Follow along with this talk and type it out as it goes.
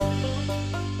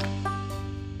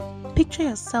Picture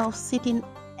yourself sitting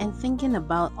and thinking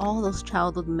about all those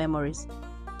childhood memories.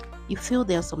 You feel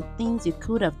there are some things you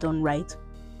could have done right,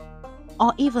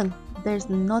 or even there's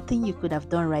nothing you could have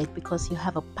done right because you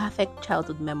have a perfect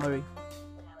childhood memory.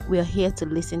 We are here to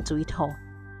listen to it all.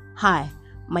 Hi,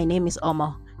 my name is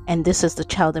Omar, and this is The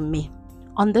Child in Me.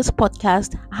 On this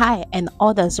podcast, I and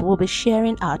others will be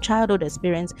sharing our childhood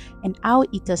experience and how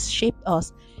it has shaped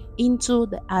us into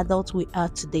the adults we are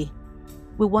today.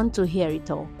 We want to hear it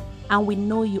all, and we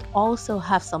know you also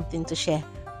have something to share.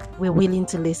 We're willing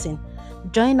to listen.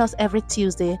 Join us every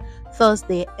Tuesday,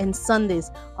 Thursday, and Sundays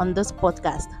on this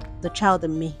podcast, The Child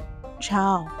in Me.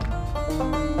 Ciao.